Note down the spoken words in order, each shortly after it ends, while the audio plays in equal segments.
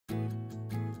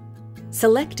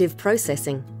Selective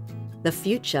processing, the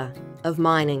future of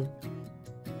mining.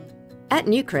 At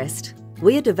Newcrest,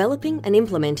 we are developing and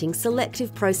implementing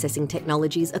selective processing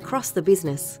technologies across the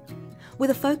business, with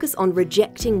a focus on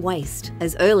rejecting waste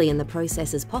as early in the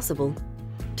process as possible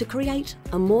to create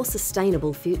a more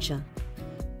sustainable future.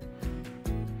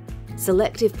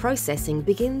 Selective processing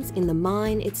begins in the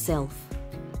mine itself,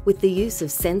 with the use of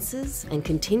sensors and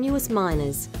continuous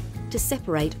miners to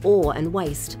separate ore and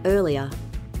waste earlier.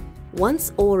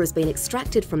 Once ore has been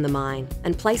extracted from the mine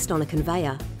and placed on a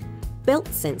conveyor, belt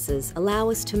sensors allow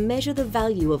us to measure the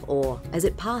value of ore as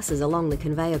it passes along the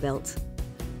conveyor belt.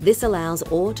 This allows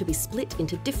ore to be split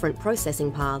into different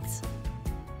processing paths.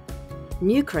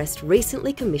 Newcrest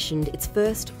recently commissioned its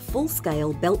first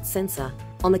full-scale belt sensor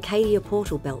on the Cadia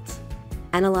portal belt,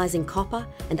 analysing copper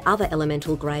and other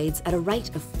elemental grades at a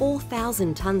rate of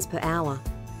 4,000 tonnes per hour,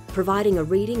 providing a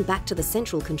reading back to the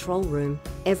central control room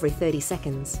every 30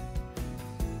 seconds.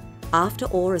 After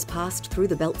ore has passed through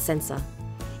the belt sensor,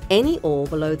 any ore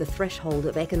below the threshold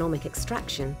of economic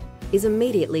extraction is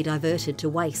immediately diverted to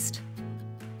waste.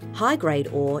 High-grade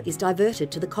ore is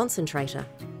diverted to the concentrator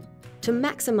to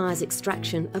maximise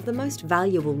extraction of the most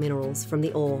valuable minerals from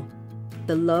the ore.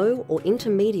 The low or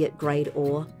intermediate grade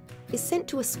ore is sent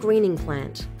to a screening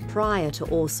plant prior to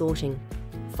ore sorting.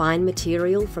 Fine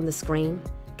material from the screen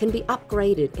can be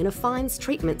upgraded in a fines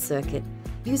treatment circuit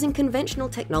using conventional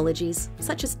technologies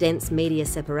such as dense media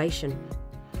separation.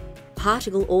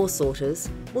 Particle ore sorters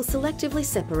will selectively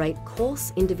separate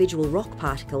coarse individual rock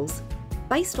particles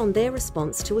based on their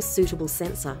response to a suitable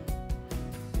sensor.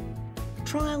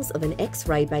 Trials of an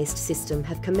X-ray based system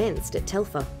have commenced at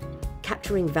Telfer,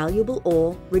 capturing valuable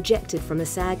ore rejected from the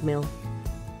SAG mill.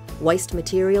 Waste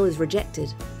material is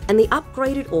rejected and the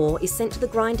upgraded ore is sent to the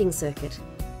grinding circuit,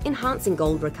 enhancing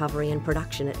gold recovery and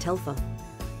production at Telfer.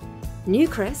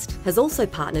 Newcrest has also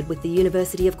partnered with the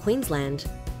University of Queensland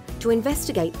to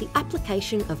investigate the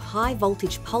application of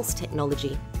high-voltage pulse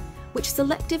technology, which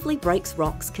selectively breaks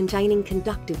rocks containing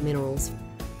conductive minerals.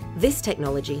 This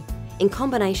technology, in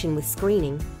combination with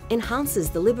screening, enhances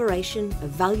the liberation of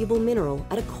valuable mineral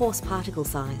at a coarse particle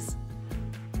size.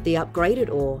 The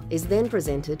upgraded ore is then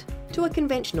presented to a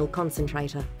conventional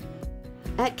concentrator.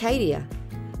 At Cadia,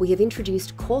 we have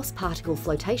introduced coarse particle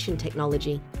flotation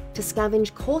technology to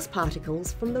scavenge coarse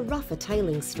particles from the rougher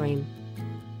tailings stream,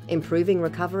 improving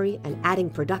recovery and adding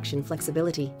production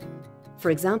flexibility.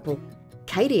 For example,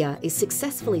 Cadia is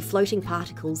successfully floating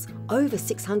particles over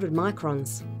 600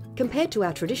 microns, compared to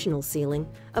our traditional sealing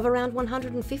of around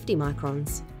 150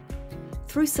 microns.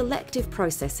 Through selective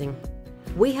processing,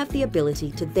 we have the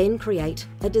ability to then create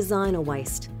a designer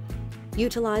waste,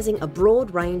 utilising a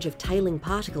broad range of tailing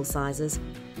particle sizes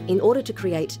in order to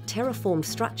create terraformed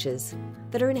structures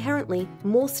that are inherently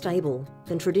more stable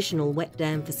than traditional wet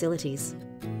dam facilities.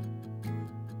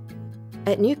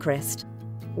 At Newcrest,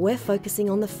 we're focusing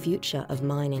on the future of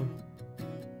mining.